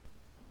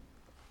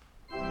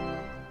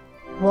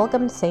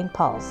Welcome to St.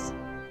 Paul's.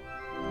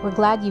 We're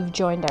glad you've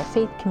joined our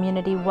faith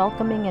community,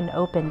 welcoming and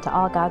open to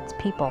all God's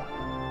people.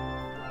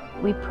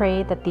 We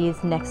pray that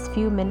these next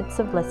few minutes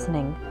of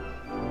listening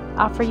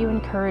offer you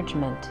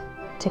encouragement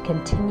to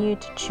continue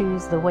to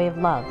choose the way of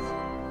love.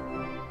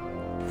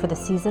 For the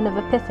season of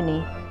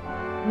Epiphany,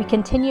 we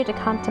continue to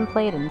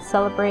contemplate and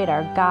celebrate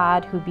our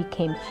God who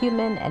became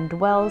human and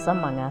dwells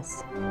among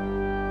us.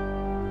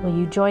 Will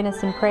you join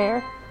us in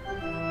prayer?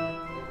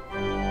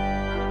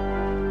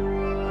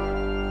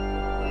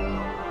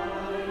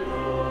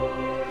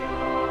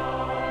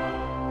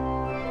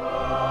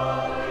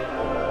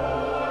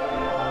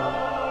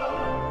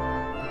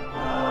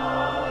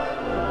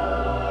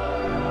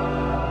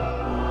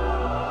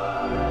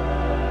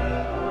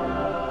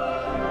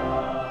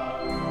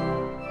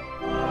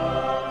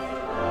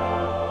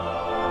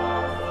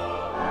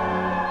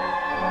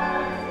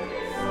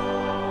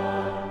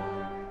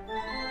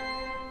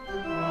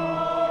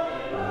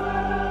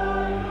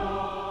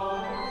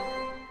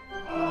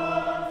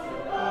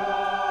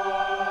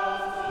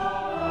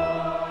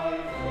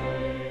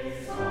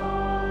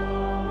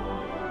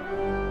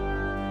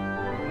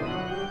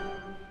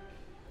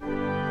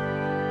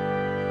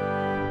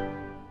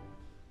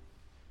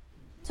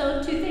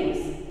 So, two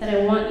things that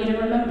I want you to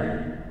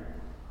remember.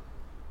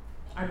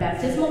 Our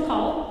baptismal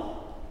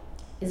call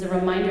is a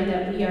reminder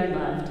that we are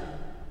loved,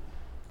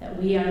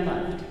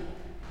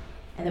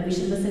 and that we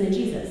should listen to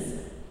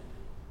Jesus.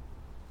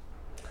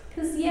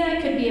 Because,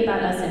 it could be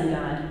about us and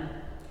God,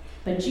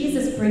 but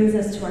Jesus brings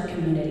us to our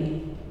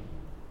community.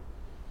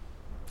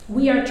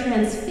 We are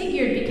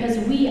transfigured because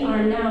we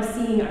are now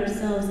seeing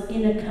ourselves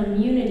in a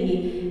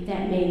community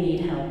that may need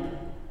help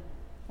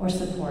or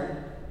support,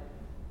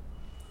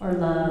 or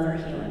love, or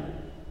healing.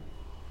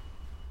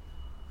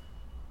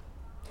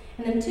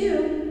 And then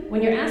two,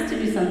 when you're asked to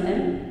do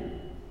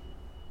something,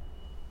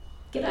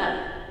 get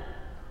up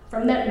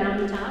from that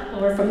mountaintop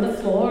or from the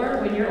floor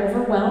when you're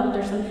overwhelmed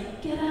or something.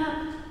 Get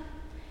up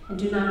and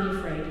do not be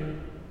afraid.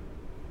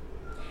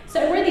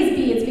 So I wear these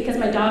beads because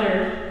my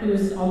daughter,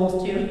 who's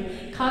almost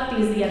 2, caught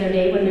these the other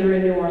day when we were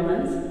in New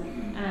Orleans.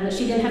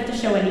 She didn't have to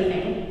show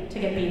anything to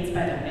get beads,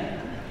 by the way.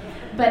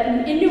 But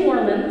in New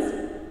Orleans,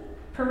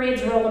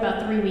 parades roll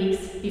about 3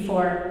 weeks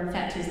before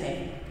Fat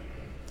Tuesday.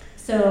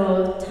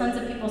 So tons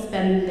of people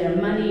spend their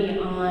money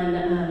on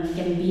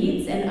getting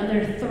beads and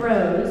other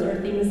throws or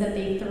things that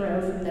they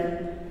throw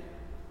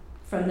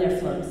from their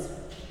floats.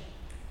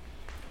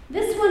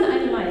 This one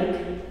I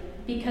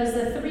like because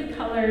the 3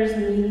 colors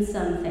mean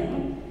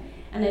something,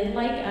 and I'd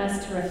like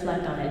us to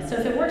reflect on it. So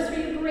if it works for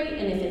you, great,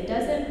 and if it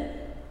doesn't,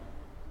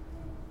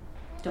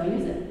 don't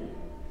use it.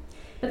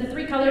 But the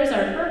 3 colors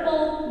are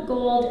purple,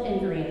 gold, and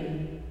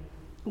green.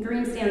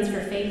 Green stands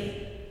for faith,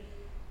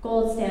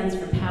 gold stands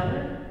for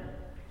power,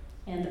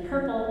 and the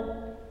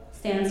purple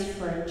stands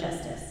for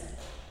justice.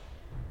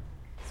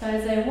 So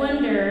as I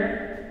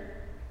wonder,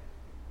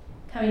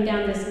 coming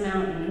down this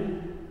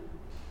mountain,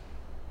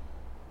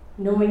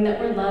 knowing that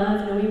we're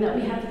loved, knowing that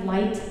we have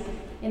light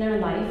in our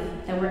life,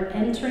 that we're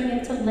entering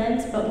into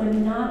Lent, but we're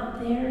not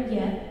there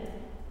yet,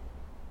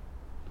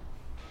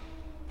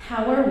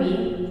 how are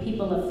we,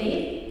 people of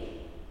faith,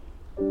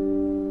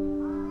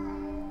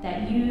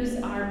 that use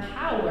our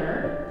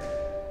power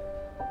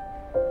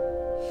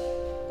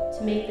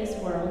to make this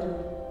world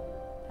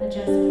a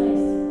just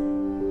place?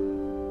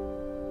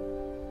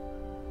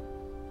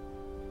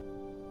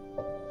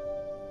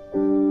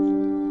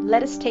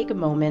 Let us take a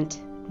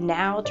moment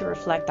now to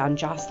reflect on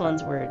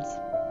Jocelyn's words.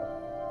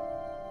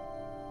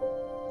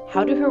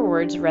 How do her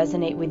words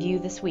resonate with you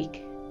this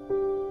week?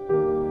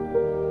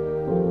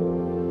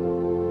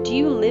 Do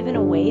you live in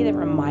a way that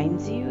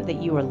reminds you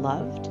that you are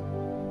loved?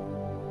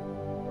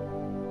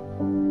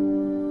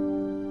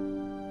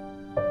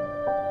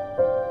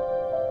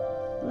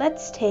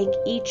 Let's take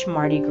each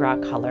Mardi Gras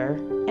color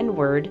and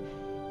word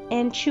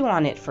and chew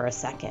on it for a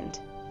second.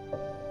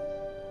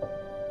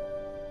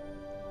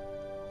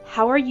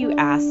 How are you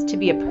asked to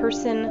be a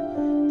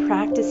person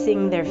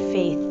practicing their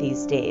faith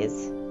these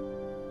days?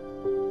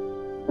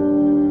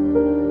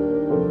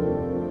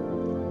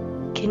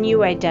 Can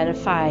you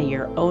identify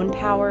your own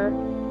power,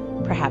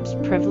 perhaps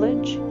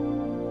privilege?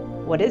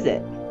 What is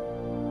it?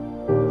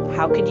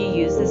 How could you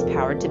use this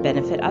power to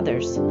benefit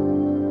others?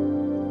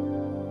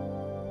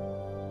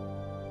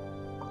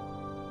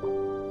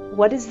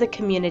 What is the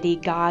community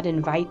God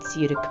invites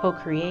you to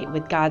co-create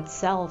with God's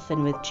self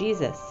and with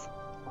Jesus?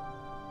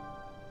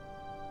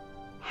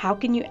 How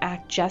can you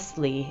act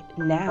justly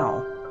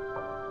now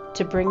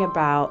to bring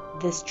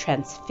about this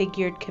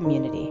transfigured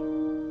community?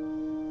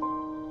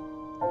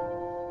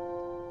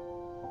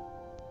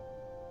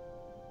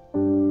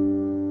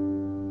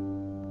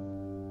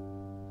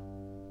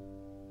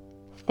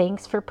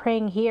 Thanks for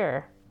praying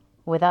here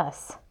with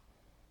us.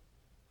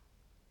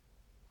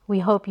 We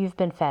hope you've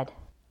been fed.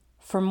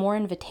 For more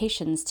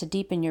invitations to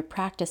deepen your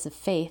practice of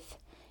faith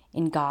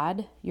in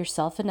God,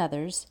 yourself, and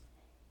others,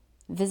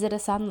 visit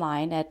us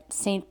online at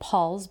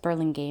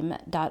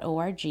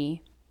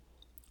stpaulsburlingame.org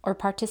or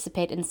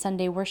participate in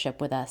Sunday worship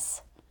with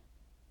us.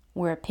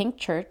 We're a pink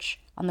church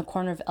on the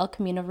corner of El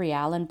Camino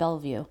Real and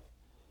Bellevue.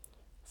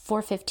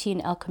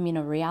 415 El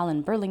Camino Real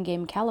in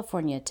Burlingame,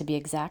 California, to be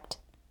exact.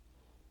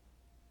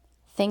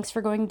 Thanks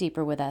for going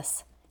deeper with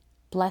us.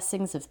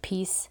 Blessings of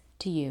peace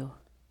to you.